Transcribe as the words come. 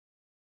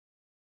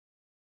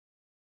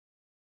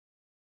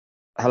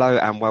Hello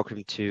and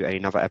welcome to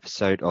another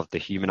episode of the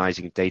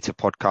Humanizing Data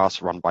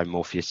podcast run by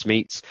Morpheus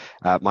Meets.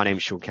 My name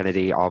is Sean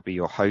Kennedy. I'll be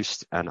your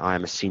host and I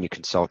am a senior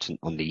consultant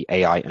on the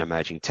AI and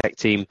emerging tech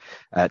team.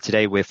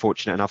 Today we're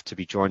fortunate enough to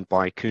be joined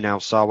by Kunal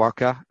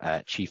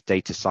Sarwalkar, Chief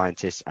Data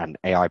Scientist and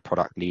AI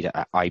Product Leader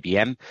at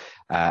IBM.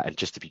 And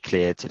just to be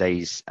clear,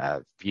 today's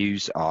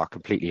views are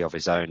completely of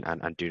his own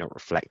and do not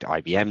reflect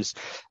IBM's.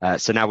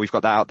 So now we've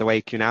got that out of the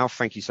way, Kunal,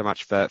 thank you so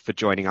much for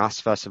joining us.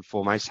 First and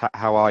foremost,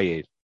 how are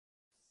you?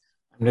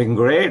 I'm doing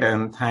great,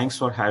 and thanks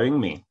for having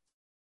me.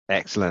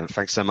 Excellent.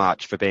 Thanks so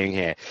much for being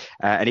here.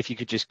 And if you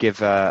could just give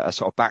a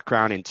sort of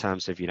background in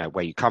terms of,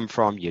 where you come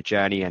from, your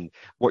journey, and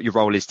what your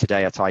role is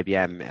today at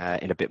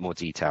IBM in a bit more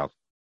detail.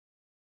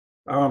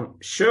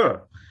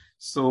 Sure.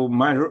 So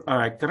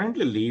I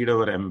currently lead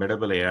our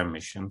embeddable AI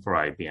mission for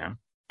IBM,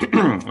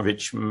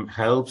 which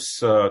helps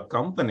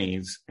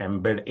companies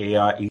embed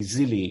AI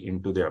easily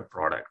into their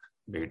product,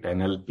 be it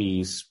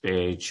NLP,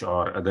 speech,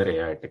 or other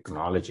AI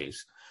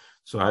technologies.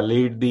 So I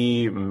lead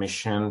the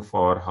mission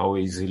for how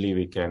easily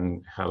we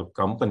can help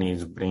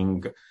companies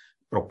bring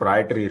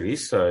proprietary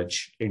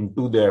research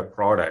into their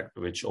product,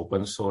 which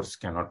open source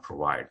cannot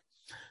provide.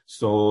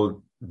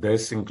 So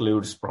this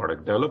includes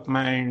product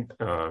development,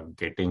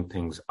 getting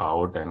things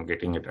out and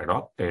getting it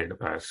adopted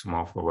by some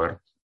of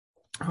our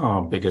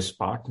biggest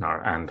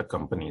partner and the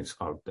companies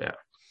out there.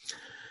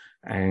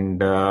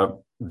 And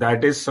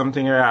that is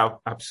something I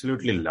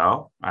absolutely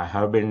love. I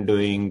have been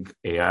doing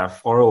AI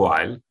for a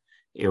while.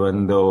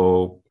 Even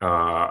though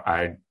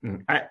I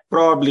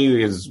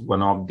probably is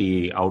one of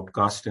the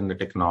outcasts in the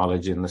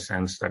technology in the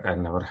sense that I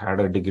never had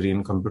a degree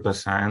in computer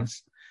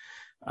science.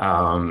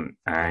 I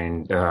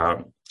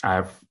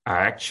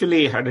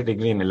actually had a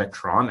degree in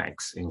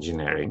electronics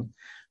engineering.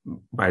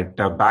 But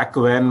back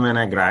when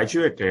I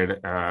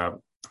graduated, there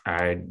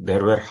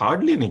were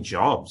hardly any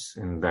jobs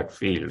in that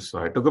field. So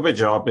I took up a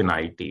job in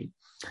IT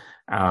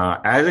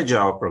as a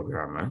Java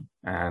programmer,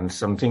 and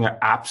something I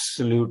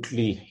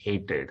absolutely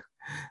hated.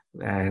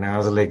 And I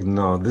was like,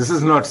 no, this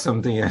is not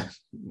something I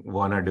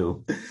want to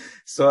do.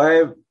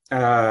 So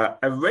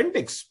I went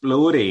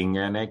exploring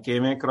and I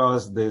came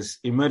across this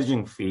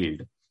emerging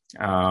field,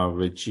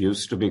 which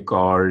used to be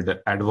called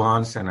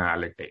advanced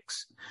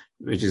analytics,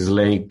 which is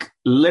like,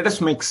 let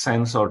us make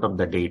sense out of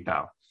the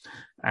data.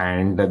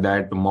 And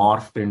that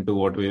morphed into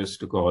what we used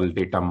to call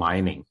data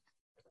mining,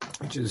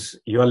 which is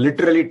you are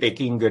literally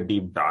taking a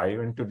deep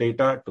dive into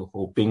data to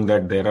hoping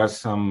that there are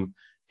some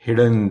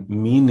hidden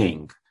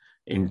meaning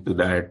into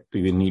that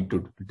we need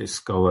to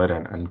discover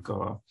and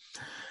uncover.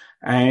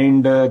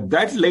 And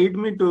that led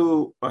me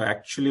to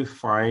actually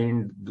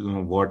find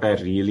what I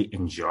really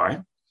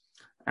enjoy,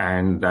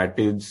 and that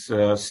is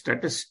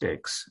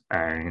statistics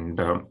and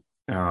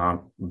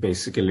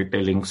basically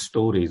telling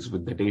stories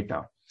with the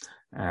data.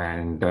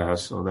 And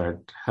so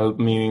that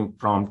helped me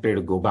prompted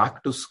to go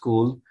back to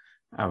school.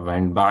 I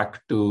went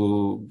back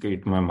to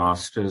get my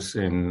master's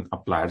in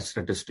applied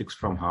statistics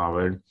from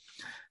Harvard,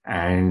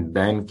 and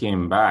then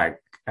came back.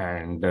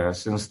 And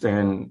since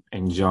then,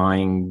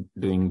 enjoying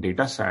doing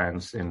data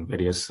science in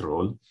various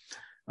roles,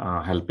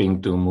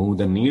 helping to move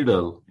the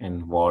needle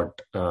in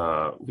what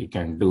we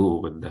can do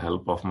with the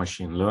help of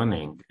machine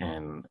learning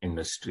in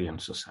industry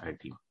and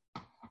society.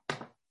 Of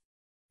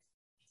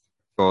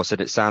course,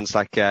 and it sounds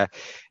like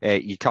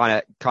you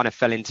kind of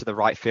fell into the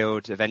right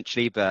field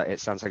eventually, but it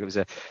sounds like it was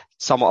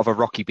somewhat of a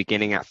rocky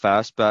beginning at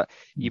first. But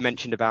you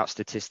mentioned about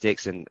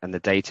statistics and the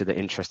data that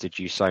interested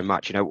you so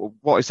much.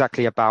 What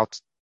exactly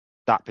about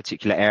that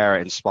particular area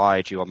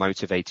inspired you or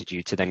motivated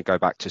you to then go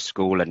back to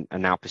school and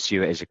now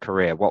pursue it as a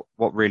career?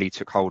 What really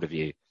took hold of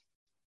you?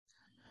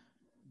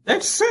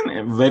 That's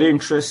a very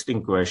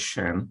interesting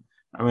question.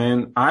 I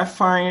mean, I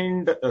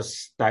find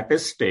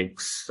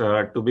statistics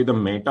to be the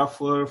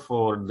metaphor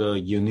for the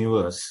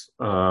universe,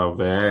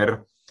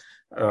 where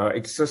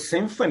it's a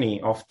symphony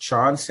of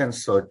chance and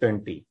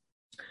certainty,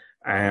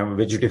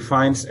 which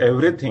defines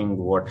everything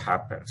what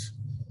happens.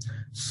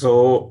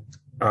 So,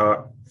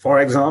 for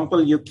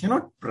example, you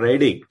cannot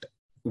predict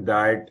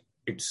that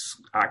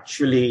it's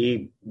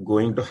actually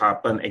going to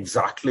happen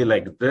exactly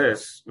like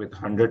this with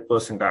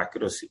 100%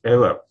 accuracy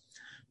ever.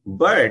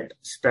 But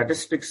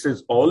statistics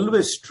is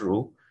always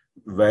true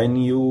when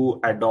you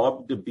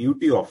adopt the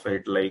beauty of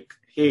it, like,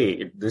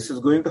 hey, this is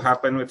going to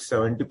happen with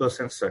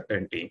 70%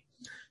 certainty.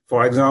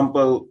 For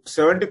example,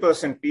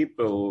 70%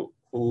 people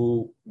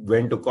who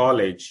went to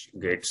college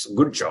gets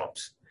good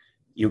jobs.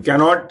 You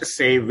cannot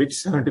say which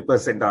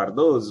 70% are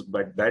those,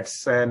 but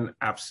that's an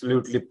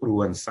absolutely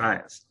proven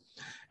science.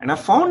 And I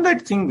found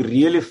that thing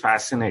really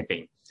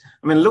fascinating.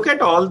 I mean, look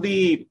at all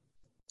the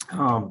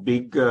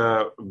big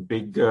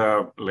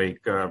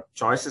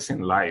choices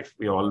in life.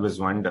 We always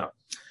wonder,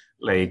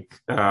 like,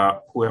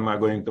 who am I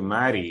going to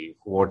marry?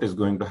 What is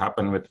going to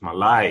happen with my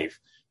life?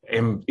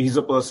 Is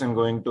a person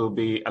going to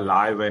be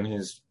alive when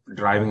he's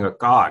driving a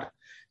car?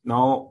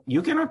 Now,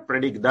 you cannot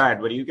predict that,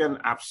 but you can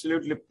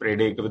absolutely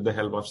predict with the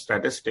help of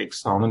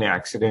statistics how many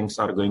accidents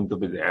are going to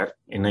be there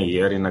in a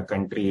year in a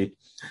country,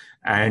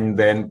 and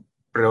then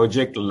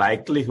project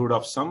likelihood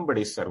of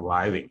somebody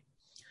surviving.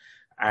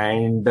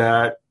 And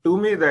to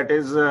me,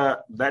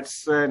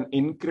 that's an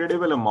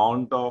incredible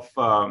amount of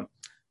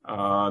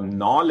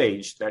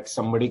knowledge that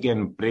somebody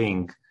can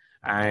bring,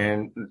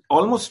 and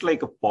almost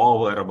like a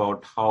power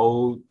about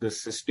how the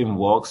system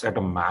works at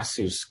a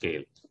massive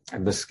scale,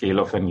 at the scale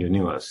of an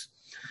universe.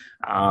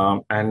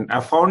 And I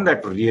found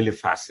that really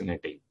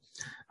fascinating.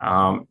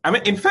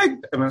 In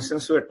fact,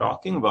 since we're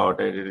talking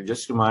about it, it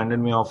just reminded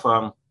me of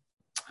like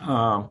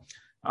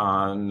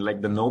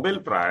the Nobel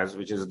Prize,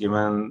 which is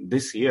given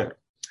this year.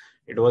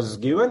 It was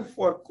given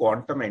for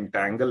quantum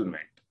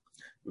entanglement,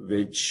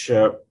 which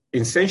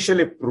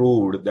essentially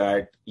proved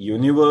that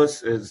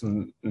universe is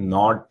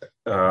not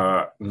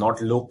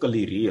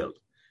locally real.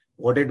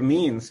 What it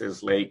means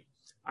is, like,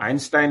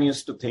 Einstein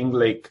used to think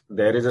like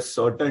there is a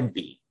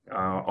certainty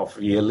of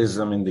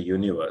realism in the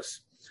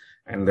universe.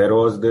 And there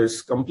was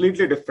this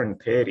completely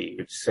different theory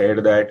which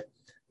said that,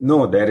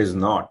 no, there is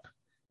not.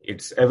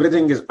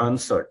 Everything is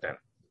uncertain.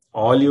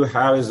 All you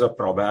have is a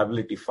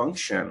probability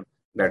function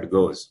that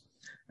goes.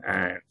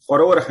 And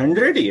for over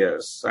 100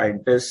 years,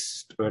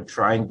 scientists were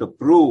trying to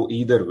prove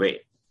either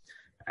way.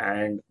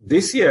 And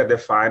this year, they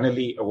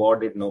finally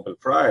awarded Nobel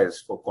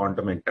Prize for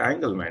quantum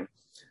entanglement,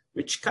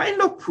 which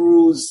kind of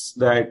proves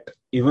that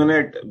even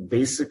at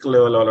basic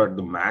level or at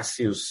the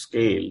massive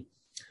scale,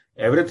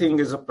 everything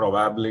is a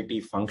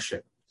probability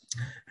function.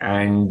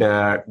 And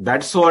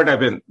that's what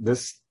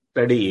this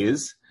study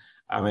is.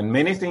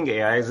 Many think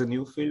AI is a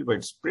new field, but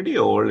it's pretty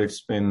old.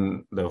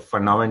 The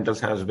fundamentals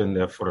has been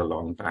there for a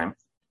long time.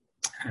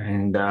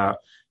 And I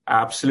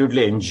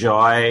absolutely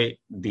enjoy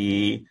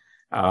the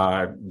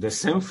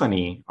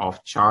symphony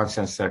of chance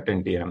and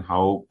certainty and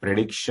how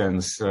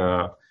predictions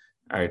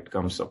it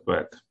comes up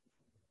with.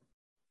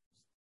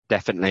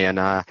 Definitely. And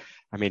a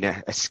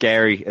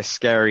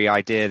scary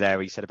idea there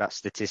where you said about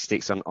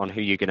statistics on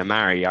who you're going to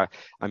marry.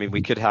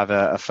 We could have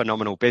a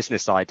phenomenal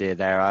business idea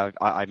there.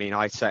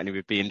 I certainly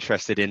would be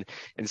interested in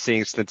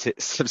seeing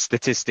some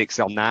statistics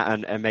on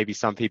that, and maybe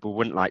some people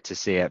wouldn't like to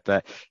see it,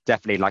 but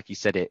definitely, like you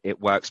said,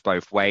 it works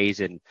both ways.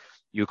 And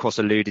you of course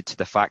alluded to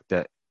the fact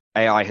that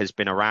AI has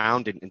been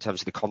around in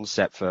terms of the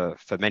concept for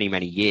many,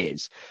 many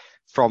years.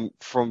 From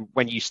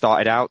when you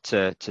started out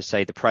to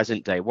say the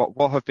present day,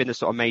 what have been the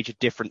sort of major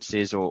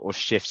differences or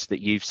shifts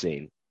that you've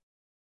seen?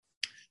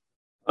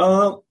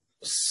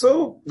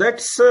 So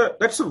that's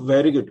a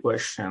very good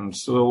question.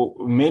 So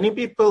many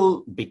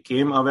people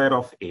became aware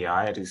of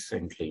AI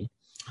recently.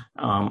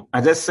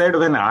 As I said,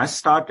 when I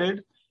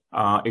started,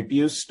 it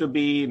used to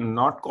be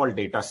not called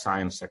data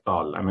science at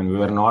all. We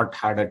were not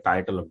had a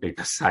title of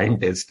data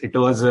scientist. It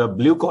was a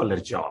blue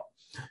collar job.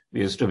 We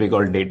used to be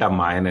called data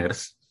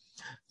miners.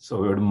 So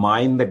we would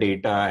mine the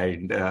data,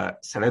 and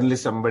suddenly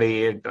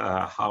somebody at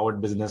Harvard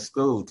Business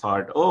School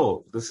thought,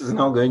 oh, this is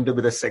now going to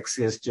be the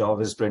sexiest job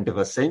is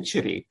 21st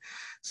century.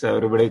 So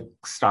everybody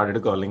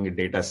started calling it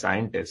data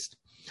scientist.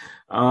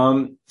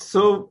 Before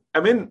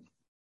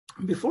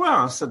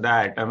I answer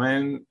that,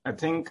 I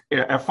think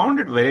I found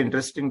it very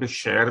interesting to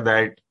share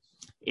that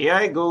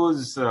AI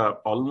goes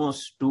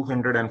almost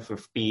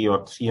 250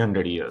 or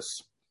 300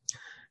 years.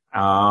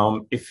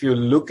 If you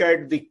look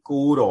at the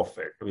core of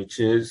it,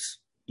 which is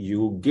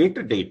you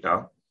get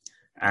data,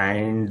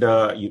 and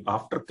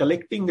after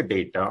collecting the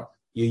data,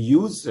 you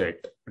use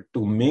it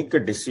to make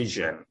a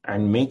decision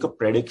and make a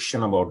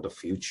prediction about the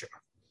future.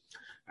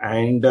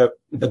 And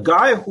the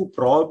guy who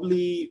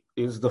probably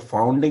is the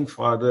founding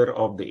father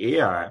of the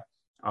AI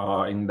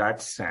in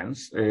that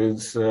sense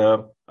is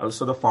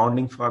also the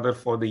founding father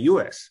for the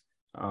US,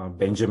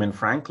 Benjamin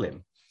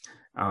Franklin.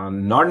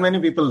 Not many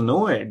people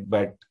know it,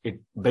 but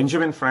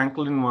Benjamin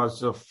Franklin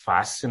was a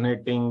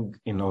fascinating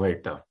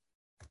innovator.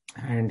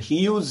 And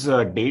he used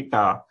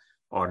data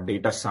or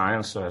data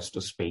science, so as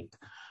to speak,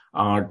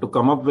 to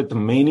come up with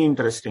many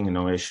interesting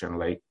innovation,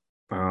 like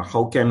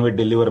how can we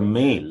deliver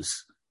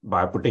mails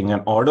by putting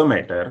an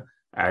odometer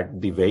at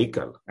the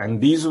vehicle.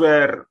 And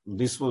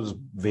this was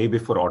way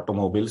before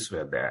automobiles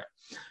were there.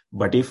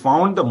 But he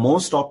found the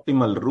most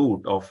optimal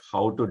route of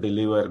how to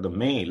deliver the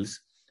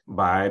mails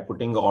by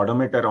putting the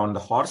odometer on the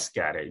horse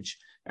carriage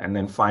and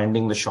then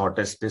finding the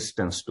shortest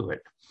distance to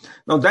it.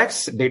 Now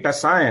that's data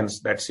science.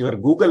 That's your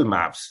Google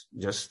Maps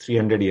just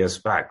 300 years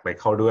back.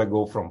 Like, how do I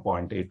go from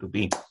point A to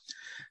B?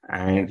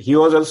 And he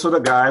was also the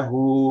guy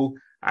who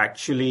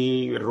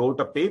actually wrote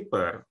a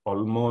paper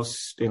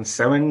almost in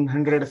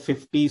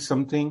 750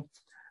 something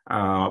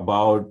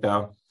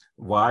about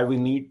why we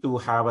need to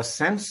have a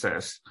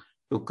census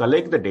to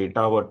collect the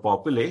data about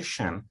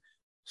population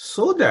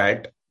so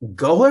that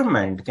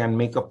government can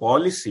make a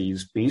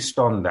policies based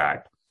on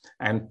that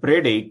and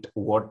predict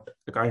what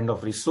kind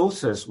of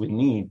resources we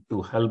need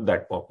to help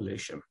that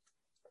population.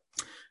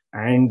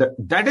 And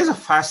that is a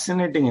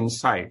fascinating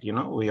insight.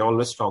 We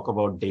always talk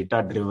about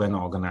data-driven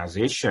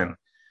organization.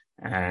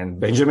 And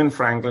Benjamin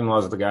Franklin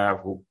was the guy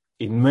who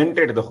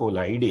invented the whole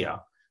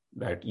idea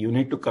that you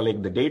need to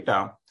collect the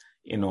data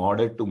in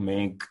order to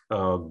make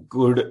a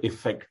good,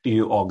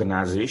 effective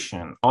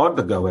organization or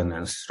the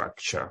governance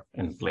structure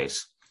in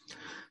place.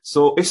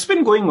 So it's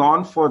been going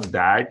on for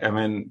that. I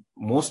mean,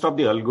 most of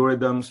the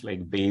algorithms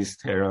like Bayes'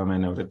 theorem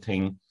and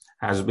everything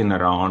has been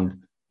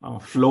around.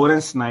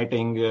 Florence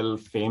Nightingale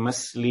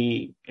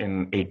famously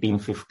in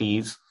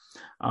 1850s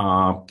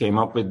came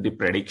up with the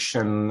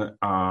prediction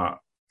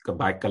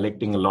by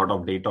collecting a lot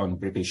of data on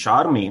British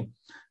Army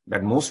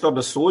that most of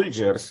the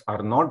soldiers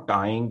are not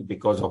dying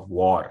because of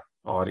war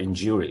or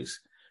injuries,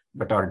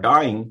 but are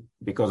dying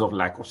because of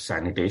lack of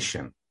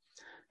sanitation.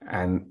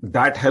 And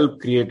that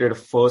helped created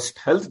first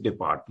health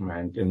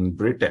department in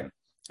Britain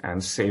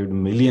and saved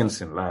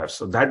millions in lives.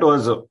 So that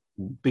was the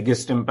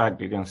biggest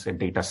impact you can say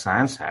data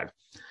science had.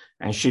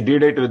 And she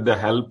did it with the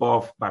help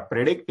of by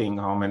predicting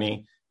how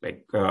many,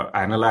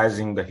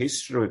 analyzing the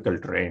historical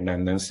trend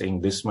and then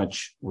saying this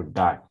much would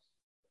die.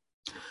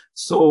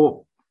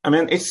 So, I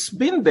mean, it's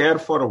been there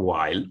for a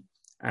while.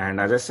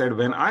 And as I said,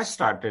 when I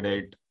started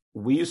it,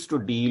 we used to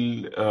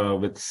deal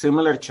with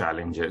similar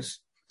challenges.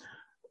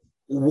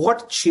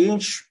 What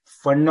changed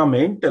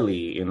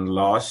fundamentally in the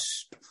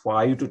last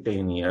 5 to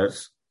 10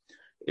 years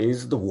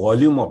is the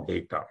volume of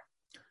data.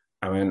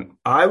 I mean,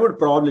 I would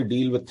probably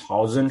deal with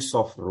thousands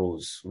of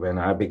rows when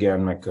I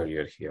began my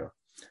career here.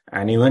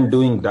 And even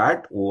doing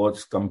that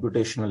was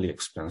computationally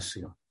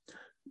expensive.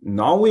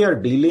 Now we are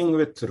dealing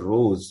with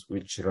rows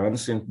which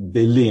runs in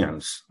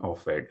billions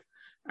of it.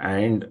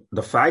 And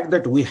the fact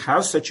that we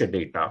have such a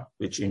data,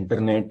 which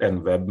internet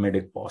and web made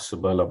it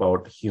possible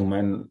about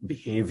human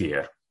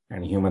behavior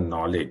and human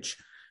knowledge,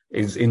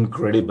 is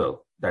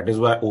incredible. That is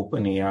why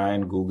OpenAI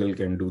and Google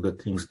can do the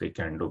things they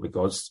can do,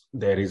 because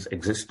there is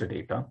existing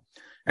data.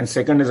 And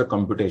second is a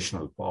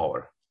computational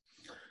power.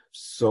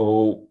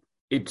 So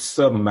it's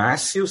a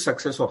massive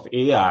success of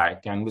AI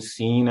can be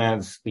seen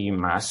as the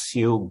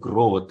massive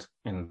growth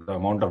in the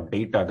amount of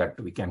data that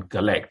we can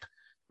collect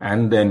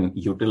and then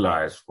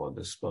utilize for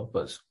this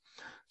purpose.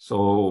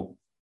 So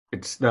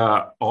it's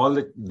all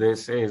that they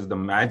say is the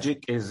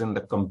magic is in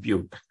the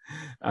compute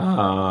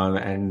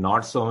and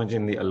not so much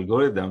in the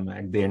algorithm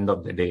at the end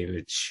of the day,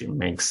 which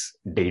makes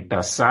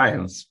data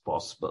science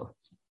possible.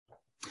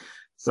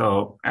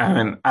 So, I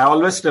mean, I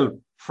always tell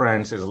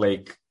friends is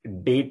like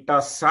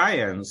data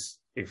science,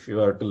 if you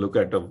were to look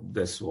at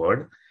this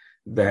word,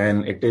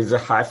 then it is a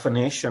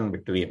hyphenation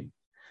between.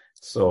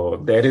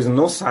 So there is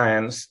no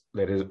science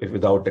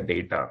without the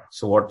data.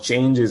 So what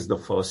changes the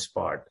first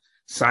part?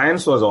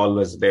 Science was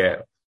always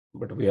there,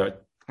 but we had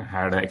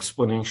an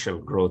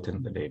exponential growth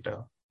in the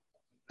data.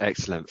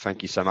 Excellent.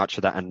 Thank you so much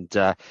for that. And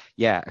a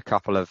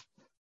couple of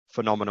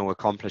phenomenal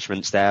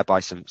accomplishments there by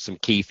some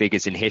key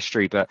figures in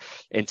history. But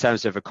in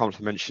terms of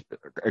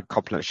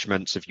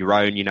accomplishments of your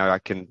own, I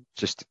can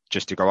just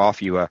to go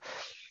off, you were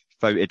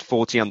voted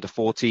 40 under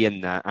 40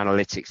 in the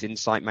Analytics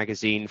Insight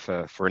magazine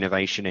for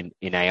innovation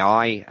in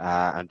AI.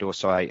 And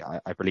also, I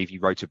believe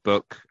you wrote a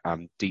book,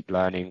 Deep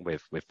Learning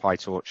with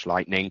PyTorch,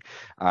 Lightning,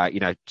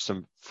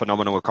 some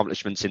phenomenal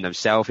accomplishments in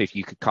themselves. If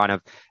you could kind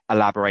of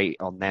elaborate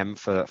on them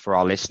for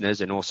our listeners,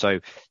 and also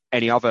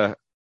any other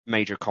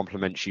major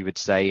compliments you would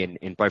say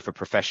in both a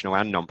professional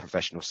and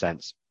non-professional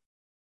sense.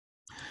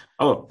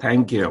 Oh,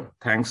 thank you.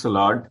 Thanks a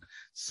lot.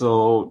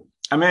 So,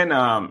 I mean,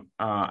 I'm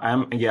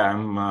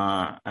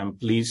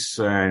pleased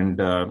and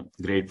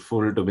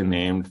grateful to be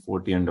named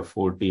 40 under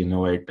 40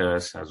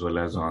 innovators as well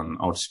as on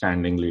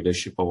Outstanding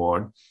Leadership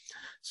Award.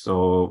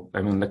 So,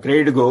 I mean, the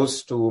credit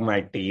goes to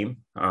my team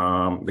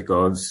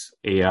because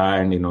AI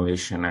and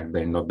innovation at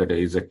the end of the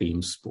day is a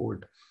team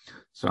sport.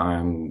 So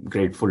I'm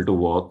grateful to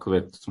work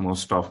with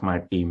most of my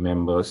team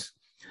members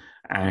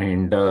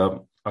and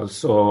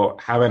also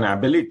have an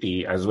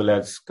ability as well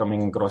as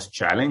coming across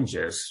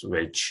challenges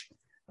which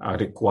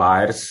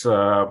requires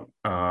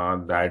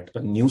that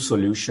a new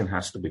solution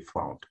has to be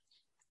found,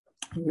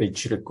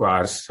 which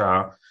requires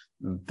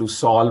to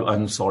solve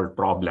unsolved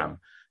problem.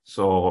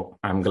 So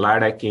I'm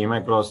glad I came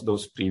across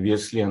those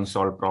previously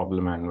unsolved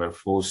problem and were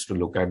forced to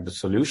look at the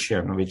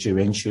solution, which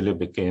eventually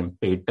became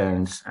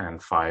patents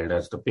and filed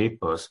as the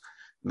papers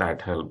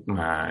that helped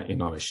my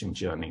innovation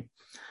journey.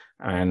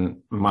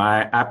 And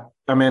apart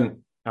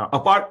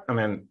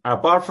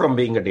from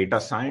being a data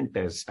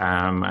scientist,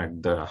 I'm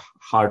at the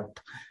heart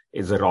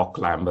is a rock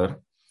climber,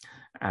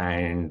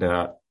 and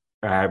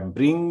I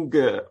bring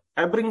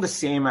the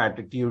same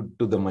attitude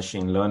to the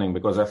machine learning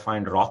because I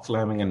find rock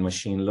climbing and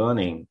machine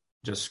learning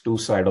just two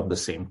sides of the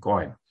same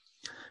coin.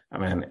 I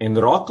mean, in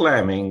the rock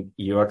climbing,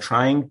 you are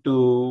trying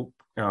to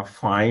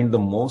find the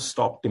most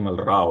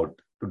optimal route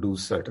to do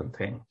certain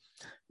thing.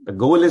 The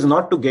goal is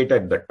not to get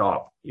at the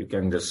top. You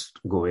can just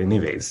go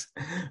anyways,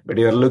 but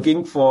you're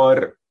looking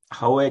for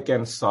how I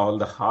can solve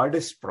the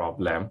hardest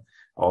problem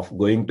of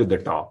going to the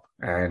top.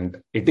 And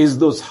it is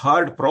those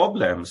hard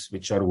problems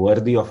which are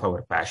worthy of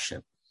our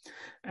passion.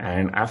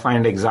 And I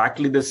find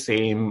exactly the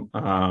same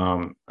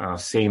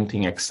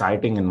thing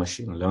exciting in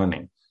machine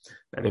learning.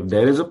 That if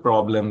there is a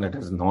problem that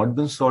has not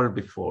been solved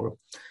before,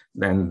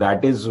 then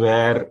that is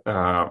where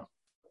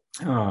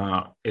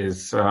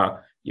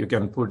you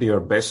can put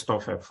your best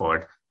of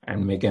effort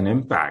and make an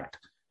impact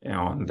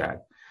on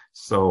that.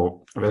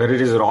 So whether it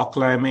is rock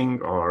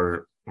climbing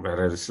or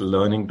whether it's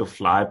learning to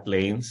fly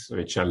planes,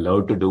 which I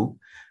love to do,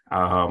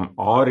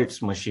 or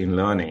it's machine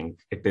learning,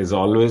 it is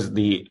always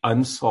the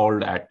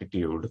unsolved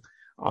attitude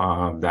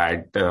of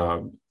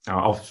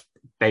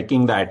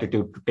taking the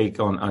attitude to take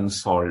on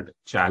unsolved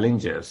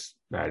challenges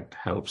that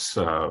helps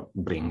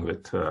bring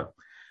with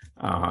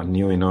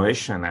new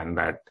innovation, and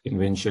that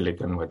eventually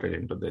converted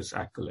into these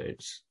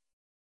accolades.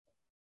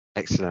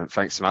 Excellent.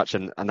 Thanks so much.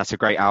 And that's a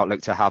great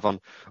outlook to have on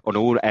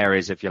all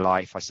areas of your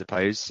life, I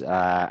suppose,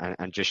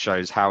 and just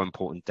shows how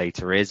important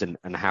data is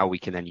and how we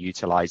can then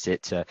utilize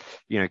it to,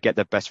 get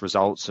the best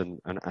results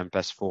and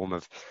best form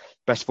of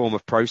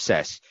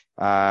process.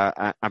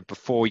 And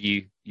before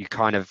you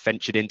kind of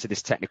ventured into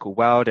this technical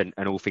world and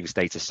all things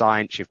data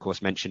science, you of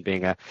course mentioned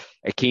being a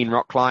keen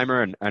rock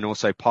climber and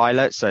also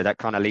pilot. So that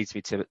kind of leads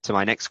me to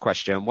my next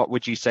question. What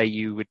would you say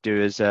you would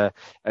do as a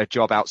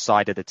job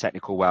outside of the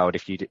technical world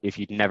if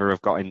you'd never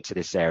have got into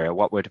this area?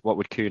 What would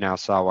Kunal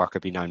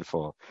Sarwaka be known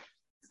for?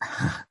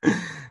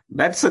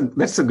 That's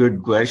a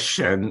good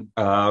question.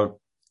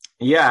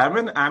 Yeah, I'm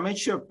an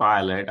amateur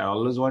pilot. I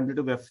always wanted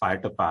to be a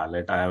fighter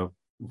pilot. I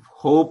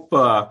hope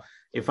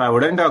if I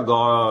wouldn't have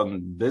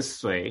gone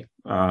this way,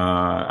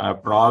 I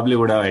probably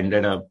would have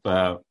ended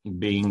up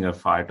being a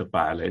fighter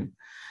pilot.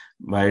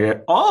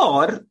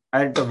 Or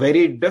at a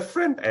very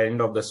different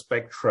end of the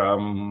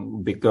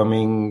spectrum,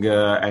 becoming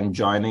and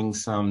joining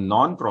some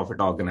non-profit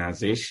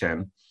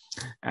organization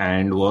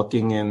and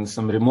working in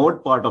some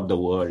remote part of the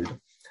world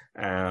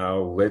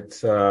with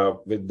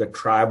the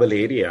tribal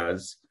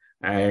areas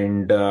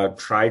and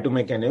try to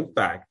make an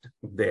impact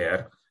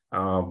there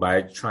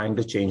by trying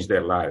to change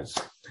their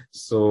lives.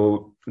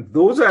 So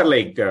those are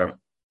like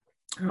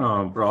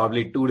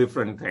probably two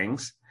different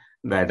things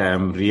that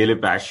I'm really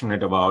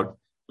passionate about,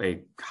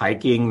 like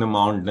hiking the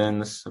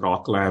mountains,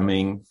 rock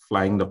climbing,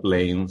 flying the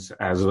planes,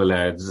 as well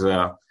as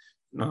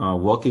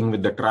working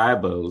with the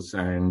tribals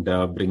and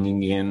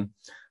bringing in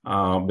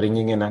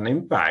an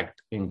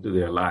impact into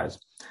their lives.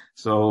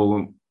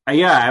 So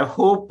I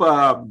hope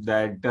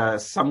that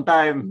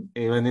sometime,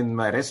 even in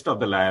my rest of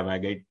the life, I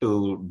get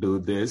to do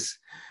this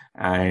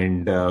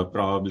and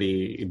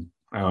probably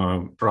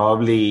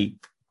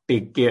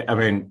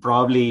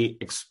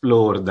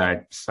explore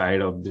that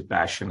side of the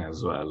passion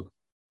as well.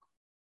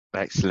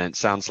 Excellent.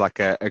 Sounds like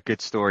a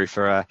good story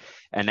for a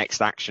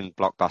next action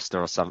blockbuster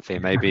or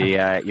something. Maybe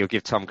you'll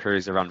give Tom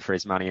Cruise a run for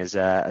his money as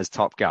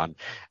Top Gun.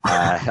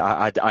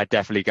 I'd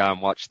definitely go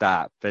and watch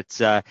that. But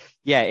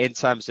in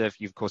terms of,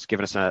 you've of course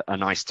given us a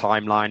nice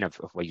timeline of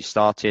where you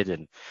started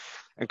and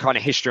kind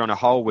of history on a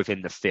whole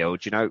within the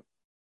field,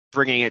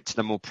 bringing it to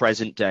the more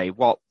present day,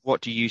 what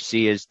do you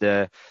see as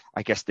the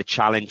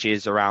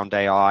challenges around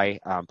AI,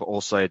 but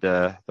also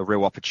the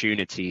real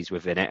opportunities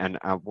within it, and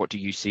what do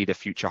you see the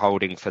future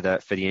holding for the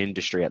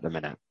industry at the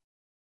minute?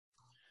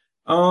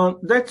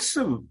 That's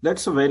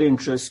a very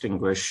interesting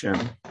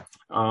question.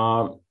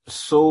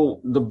 So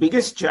the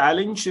biggest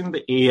challenge in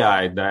the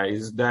AI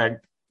is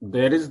that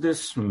there is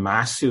this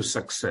massive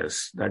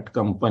success that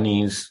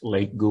companies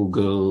like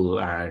Google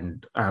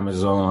and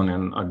Amazon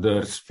and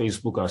others,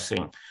 Facebook, are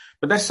seeing.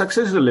 But that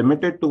success is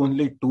limited to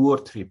only 2 or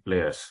 3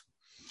 players.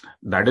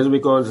 That is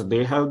because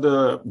they have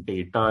the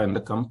data and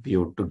the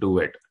compute to do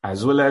it,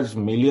 as well as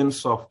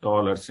millions of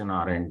dollars in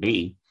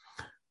R&D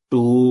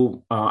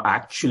to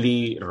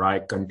actually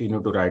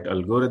continue to write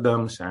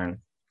algorithms and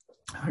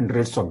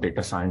hundreds of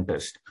data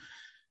scientists.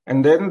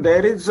 And then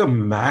there is a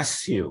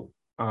massive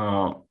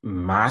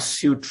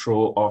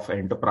trove of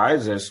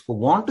enterprises who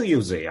want to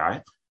use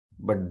AI,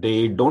 but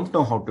they don't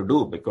know how to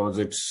do because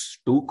it's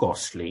too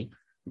costly,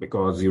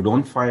 because you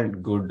don't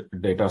find good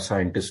data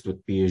scientists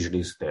with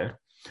PhDs there,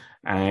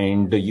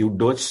 and you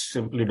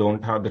simply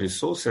don't have the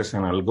resources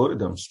and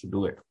algorithms to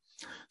do it.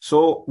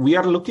 So we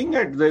are looking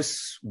at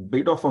this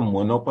bit of a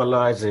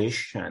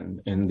monopolization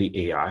in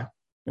the AI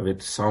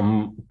with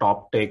some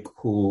top tech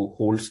who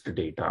holds the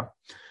data.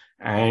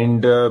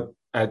 And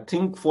I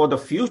think for the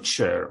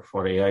future,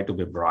 for AI to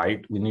be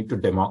bright, we need to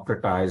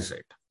democratize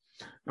it.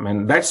 I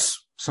mean,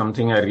 that's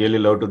something I really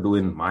love to do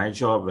in my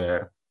job,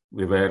 where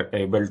we were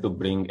able to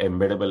bring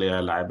embeddable AI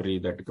library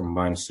that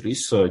combines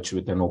research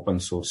with an open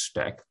source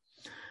stack.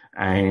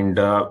 And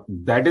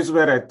that is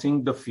where I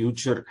think the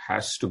future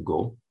has to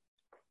go,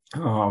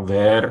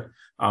 where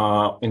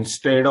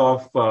instead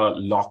of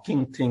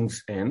locking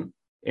things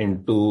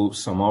into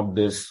some of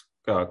these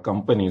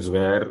companies,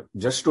 where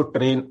just to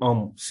train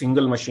a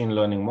single machine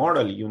learning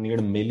model, you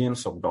need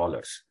millions of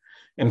dollars.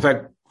 In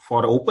fact,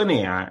 for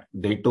OpenAI,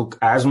 they took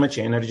as much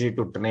energy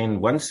to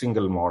train one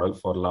single model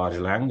for large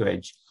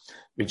language,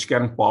 which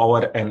can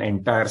power an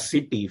entire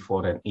city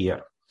for an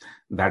year.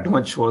 That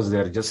much was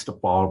their just a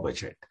power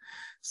budget.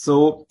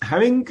 So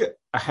having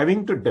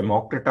to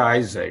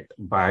democratize it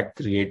by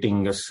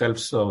creating a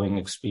self-serving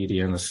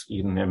experience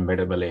in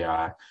embeddable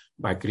AI,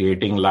 by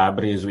creating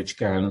libraries which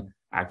can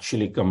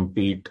actually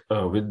compete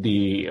with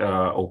the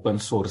open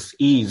source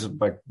ease,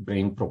 but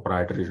bring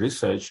proprietary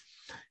research,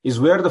 is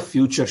where the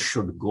future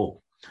should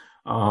go.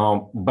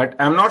 But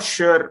I'm not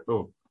sure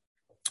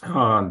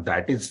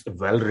that is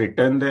well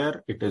written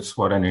there. It is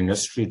for an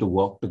industry to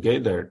work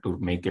together to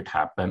make it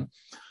happen,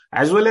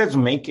 as well as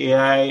make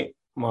AI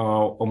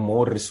a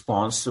more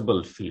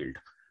responsible field.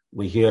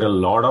 We hear a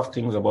lot of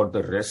things about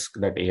the risk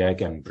that AI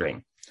can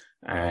bring.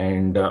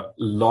 And a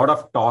lot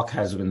of talk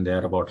has been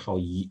there about how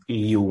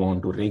EU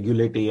want to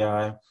regulate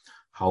AI,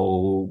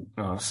 how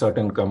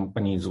certain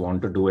companies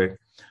want to do it.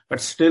 But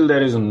still,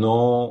 there is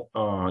no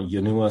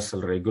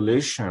universal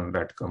regulation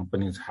that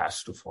companies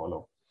has to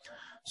follow.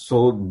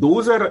 So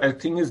those are, I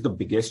think, is the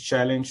biggest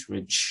challenge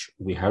which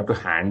we have to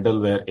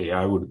handle where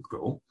AI would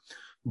grow.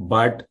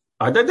 But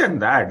other than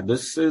that,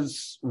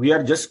 we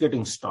are just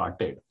getting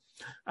started.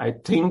 I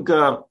think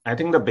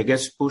the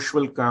biggest push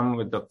will come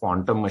with the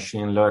quantum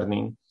machine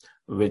learning,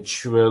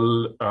 which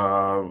will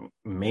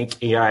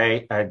make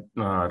AI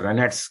run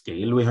at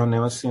scale we have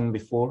never seen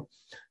before,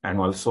 and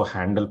also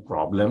handle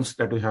problems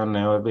that we have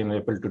never been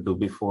able to do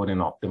before in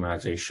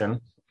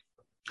optimization,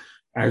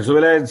 as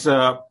well as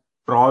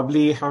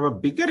probably have a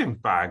bigger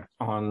impact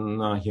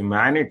on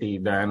humanity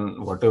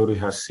than whatever we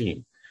have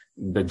seen.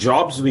 The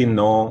jobs we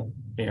know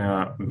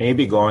may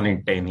be gone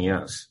in 10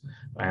 years,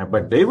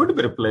 but they would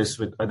be replaced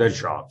with other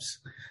jobs.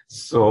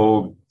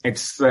 So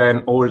it's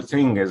an old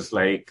thing, is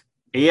like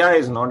AI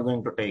is not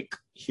going to take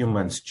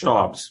humans'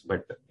 jobs,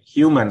 but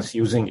humans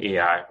using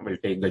AI will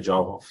take the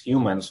job of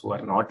humans who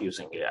are not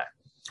using AI.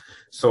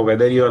 So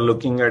whether you are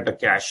looking at a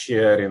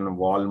cashier in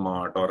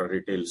Walmart or a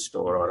retail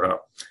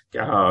store,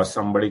 or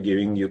somebody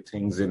giving you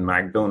things in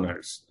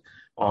McDonald's,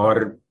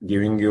 or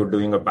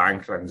doing a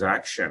bank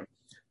transaction,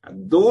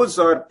 those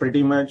are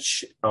pretty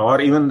much, or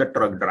even the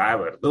truck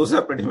driver, those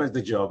are pretty much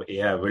the job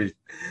AI will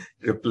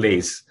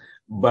replace.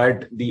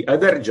 But the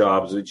other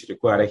jobs which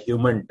require a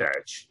human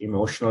touch,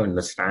 emotional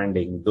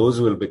understanding, those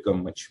will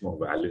become much more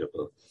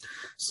valuable.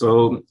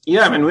 So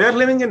yeah, we are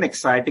living in an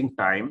exciting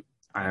time.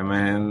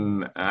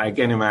 I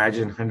can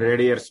imagine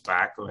 100 years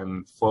back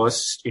when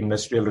first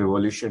industrial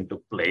revolution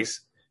took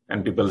place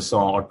and people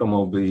saw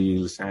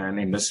automobiles and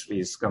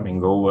industries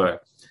coming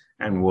over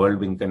and world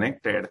being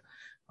connected,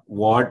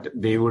 what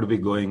they would be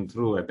going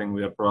through. I think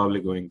we are probably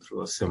going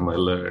through a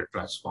similar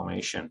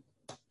transformation.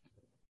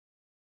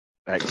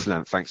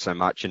 Excellent. Thanks so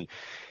much. And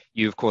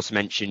you, of course,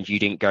 mentioned you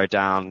didn't go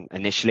down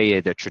initially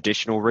the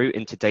traditional route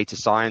into data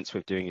science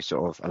with doing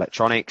sort of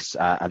electronics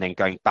and then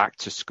going back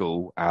to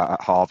school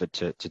at Harvard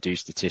to do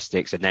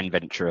statistics and then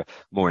venture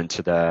more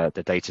into the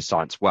data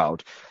science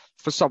world.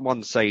 For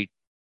someone, say,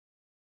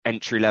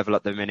 entry level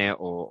at the minute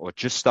or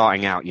just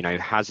starting out,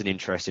 has an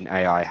interest in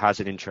AI, has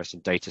an interest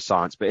in data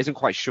science, but isn't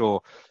quite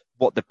sure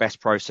what the best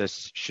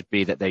process should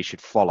be that they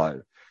should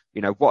follow.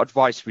 What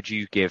advice would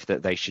you give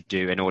that they should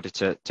do in order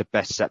to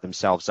best set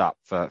themselves up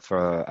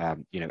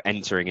for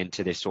entering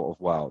into this sort of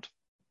world?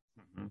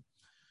 Mm-hmm.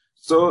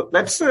 So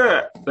that's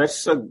a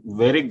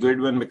very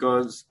good one,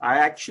 because I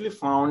actually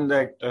found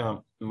that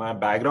my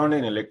background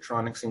in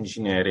electronics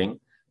engineering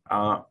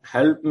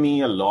helped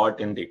me a lot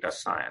in data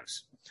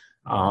science.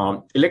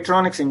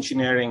 Electronics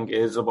engineering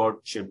is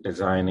about chip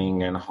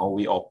designing and how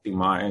we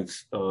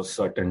optimize a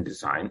certain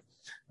design.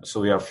 So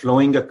we are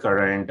flowing a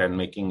current and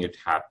making it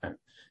happen.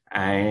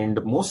 And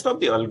most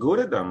of the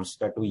algorithms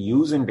that we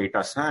use in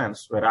data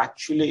science were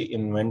actually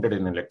invented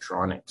in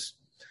electronics.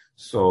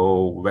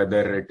 So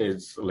whether it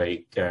is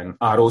like an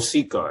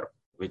ROC curve,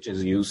 which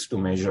is used to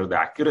measure the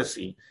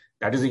accuracy,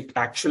 that is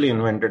actually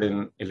invented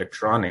in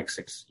electronics.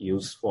 It's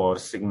used for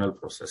signal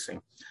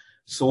processing.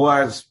 So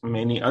as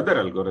many other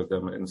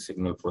algorithms in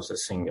signal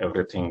processing,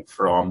 everything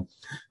from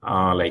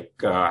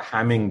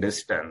Hamming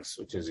distance,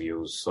 which is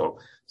used.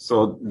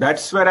 So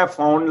that's where I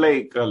found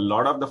like a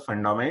lot of the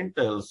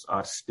fundamentals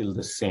are still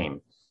the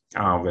same,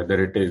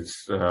 whether it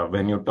is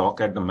when you talk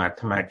at the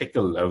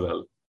mathematical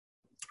level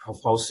of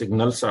how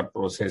signals are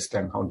processed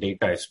and how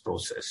data is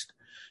processed,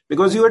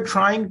 because you are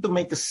trying to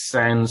make a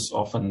sense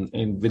of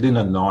within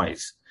a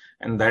noise.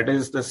 And that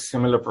is the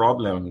similar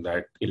problem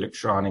that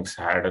electronics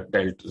had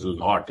dealt a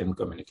lot in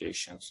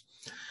communications.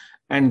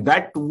 And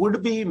that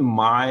would be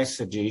my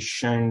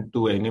suggestion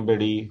to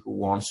anybody who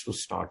wants to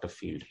start a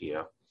field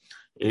here,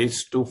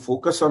 is to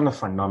focus on the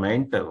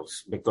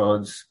fundamentals,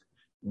 because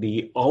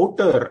the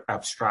outer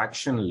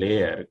abstraction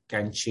layer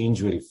can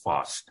change very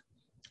fast.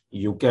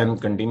 You can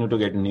continue to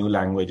get new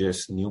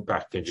languages, new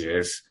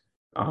packages,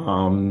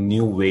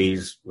 new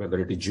ways, whether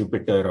it is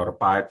Jupyter or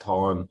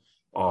Python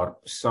or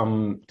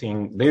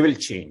something, they will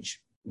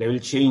change. They will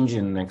change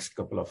in the next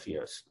couple of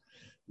years.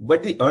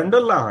 But the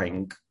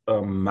underlying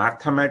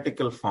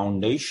mathematical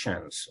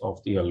foundations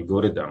of the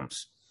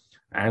algorithms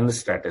and the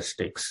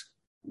statistics,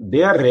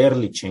 they are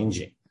rarely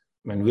changing.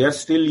 We are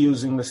still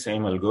using the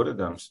same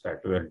algorithms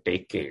that were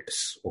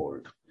decades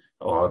old,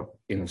 or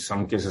in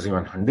some cases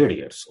even 100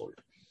 years old.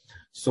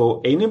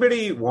 So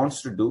anybody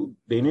wants to do,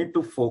 they need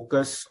to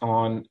focus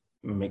on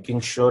making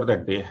sure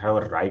that they have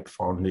a right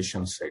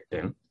foundation set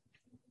in.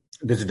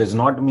 This does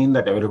not mean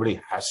that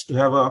everybody has to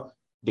have a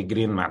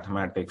degree in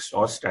mathematics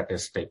or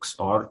statistics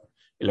or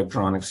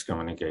electronics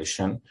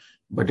communication,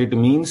 but it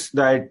means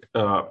that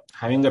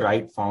having the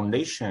right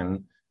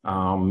foundation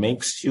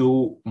makes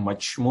you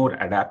much more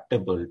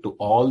adaptable to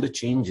all the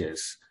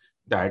changes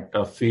that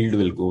a field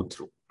will go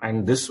through.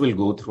 And this will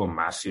go through a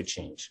massive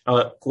change.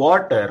 A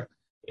quarter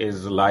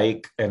is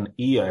like an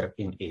year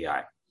in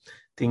AI.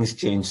 Things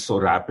change so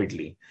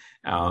rapidly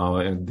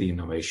in the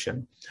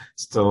innovation.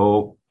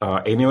 So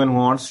anyone who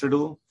wants to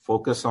do,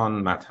 focus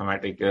on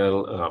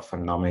mathematical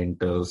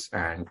fundamentals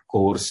and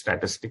core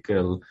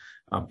statistical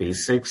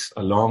basics,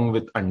 along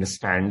with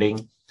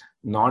understanding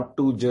not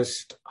to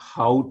just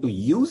how to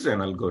use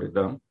an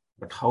algorithm,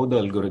 but how the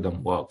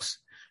algorithm works.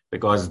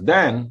 Because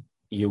then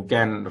you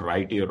can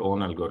write your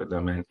own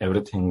algorithm and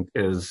everything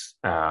is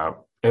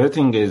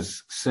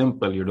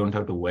simple. You don't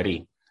have to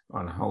worry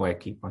on how I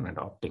keep on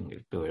adopting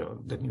it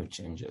to the new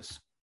changes.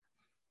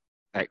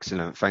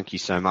 Excellent. Thank you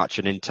so much.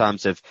 And in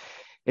terms of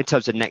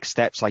next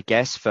steps, I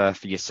guess, for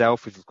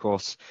yourself, we've of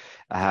course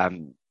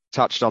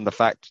touched on the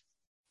fact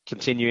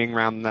continuing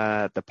around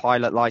the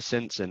pilot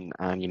license and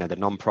the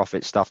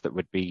non-profit stuff that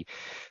would be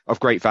of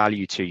great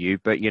value to you.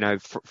 But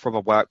from a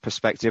work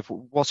perspective,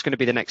 what's going to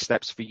be the next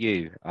steps for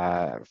you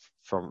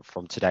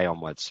from today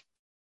onwards?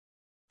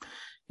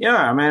 Yeah,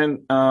 I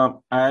mean,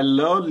 I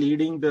love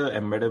leading the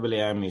embeddable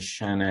AI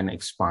mission and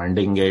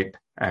expanding it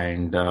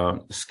and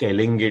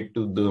scaling it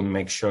to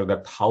make sure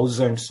that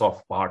thousands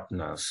of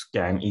partners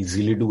can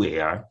easily do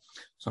AI.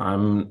 So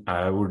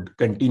I would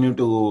continue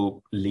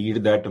to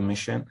lead that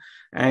mission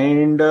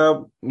and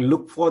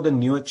look for the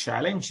newer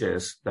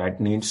challenges that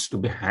needs to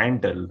be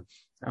handled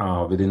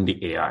within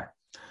the AI.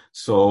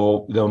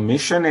 So the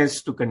mission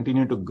is to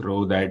continue to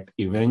grow that.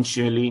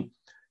 Eventually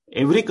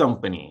every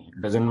company,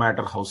 doesn't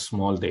matter how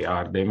small they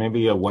are, they may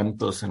be a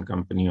 1-person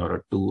company or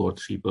a 2 or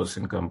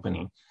 3-person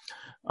company,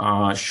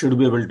 should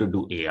be able to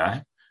do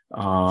AI,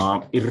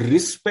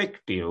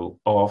 irrespective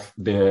of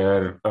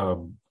their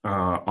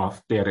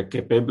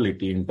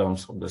capability in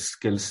terms of the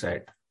skill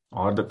set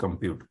or the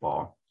compute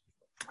power.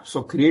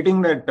 So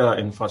creating that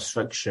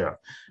infrastructure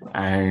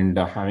and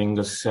having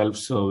the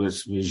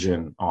self-service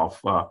vision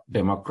of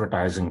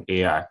democratizing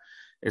AI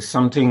is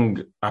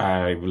something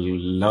I will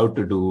love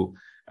to do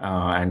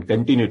and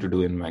continue to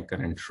do in my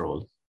current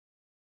role.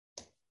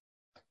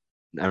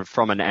 And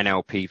from an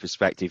NLP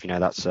perspective,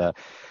 that's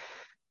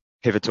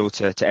pivotal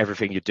to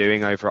everything you're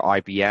doing over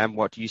at IBM.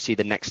 What do you see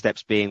the next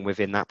steps being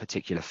within that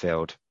particular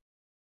field?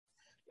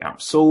 Yeah,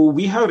 so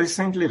we have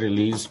recently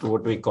released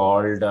what we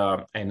called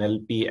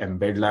NLP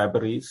embed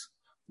libraries,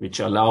 which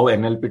allow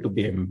NLP to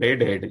be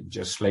embedded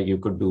just like you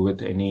could do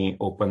with any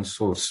open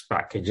source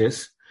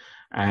packages.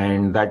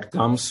 And that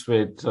comes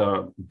with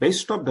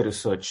based off the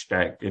research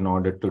tech in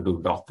order to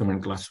do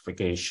document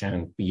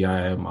classification,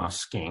 PII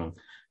masking,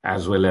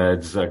 as well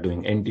as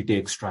doing entity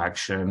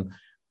extraction,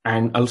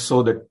 and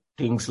also the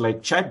things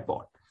like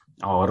chatbot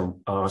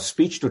or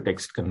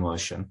speech-to-text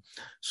conversion.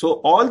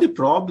 So all the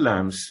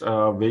problems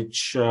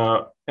which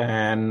you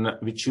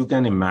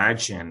can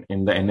imagine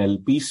in the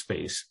NLP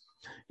space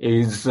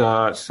is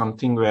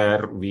something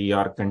where we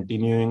are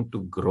continuing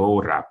to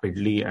grow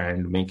rapidly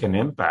and make an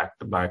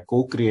impact by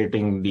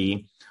co-creating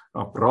the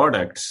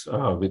products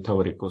with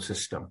our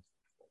ecosystem.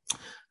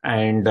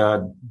 And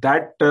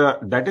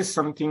that is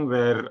something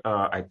where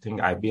I think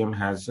IBM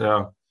has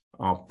a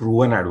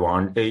proven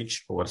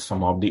advantage over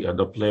some of the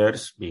other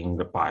players, being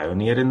the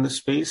pioneer in the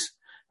space,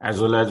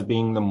 as well as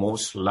being the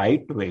most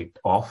lightweight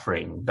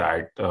offering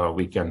that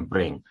we can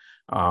bring,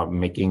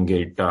 making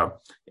it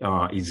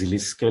easily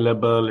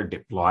scalable,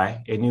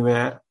 deploy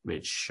anywhere,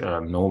 which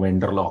no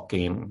vendor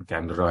lock-in,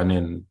 can run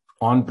in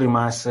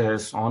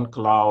on-premises, on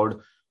cloud,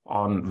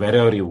 on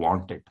wherever you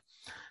want it.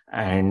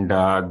 And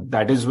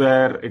that is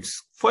where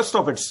it's first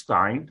of its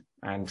kind,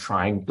 and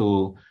trying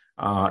to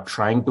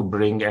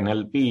bring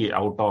NLP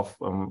out of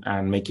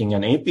and making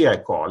an API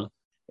call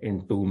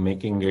into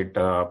making it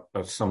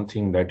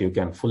something that you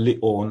can fully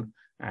own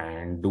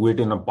and do it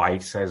in a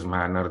bite-sized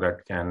manner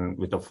that can,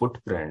 with a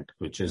footprint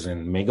which is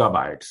in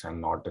megabytes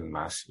and not in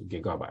massive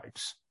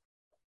gigabytes.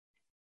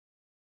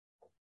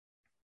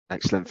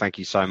 Excellent. Thank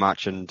you so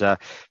much. And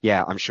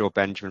I'm sure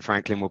Benjamin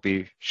Franklin will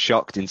be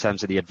shocked in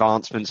terms of the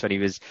advancements when he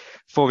was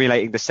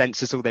formulating the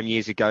census all them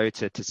years ago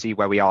to see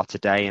where we are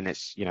today. And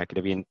it's, going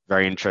to be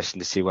very interesting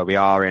to see where we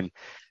are in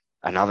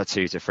another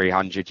 200 to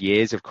 300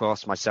 years. Of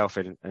course, myself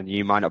and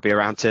you might not be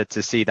around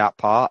to see that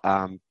part.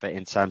 But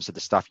in terms of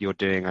the stuff you're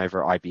doing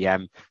over at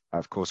IBM,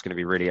 of course, going to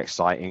be really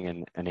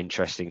exciting and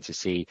interesting to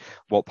see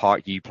what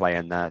part you play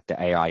in the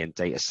AI and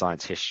data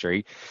science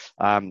history.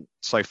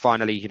 So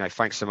finally,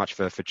 thanks so much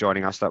for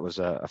joining us. That was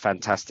a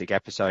fantastic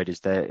episode.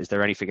 Is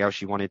there anything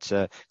else you wanted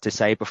to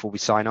say before we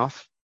sign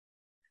off?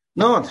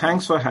 No,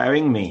 thanks for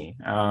having me.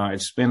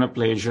 It's been a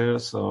pleasure.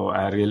 So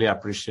I really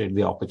appreciate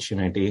the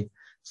opportunity.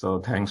 So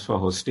thanks for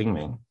hosting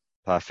me.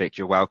 Perfect.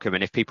 You're welcome.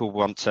 And if people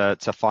want to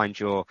find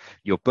your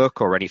book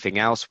or anything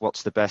else,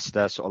 what's the best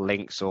sort of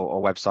links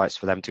or websites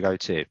for them to go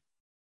to?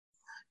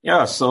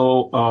 Yeah.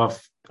 So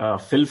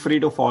feel free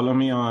to follow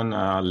me on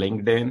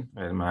LinkedIn,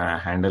 where my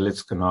handle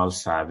is Kunal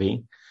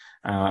Savvy,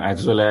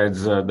 as well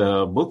as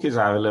the book is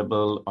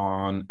available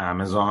on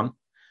Amazon.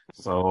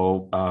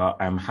 So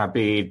I'm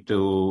happy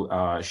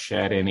to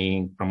share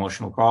any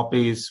promotional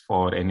copies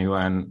for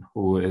anyone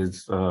who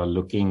is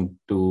looking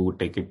to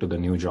take it to the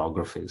new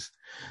geographies.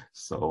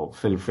 So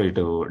feel free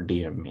to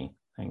DM me.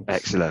 Thanks.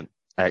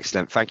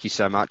 Excellent. Thank you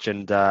so much,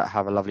 and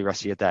have a lovely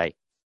rest of your day.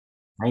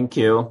 Thank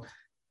you.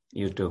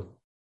 You too.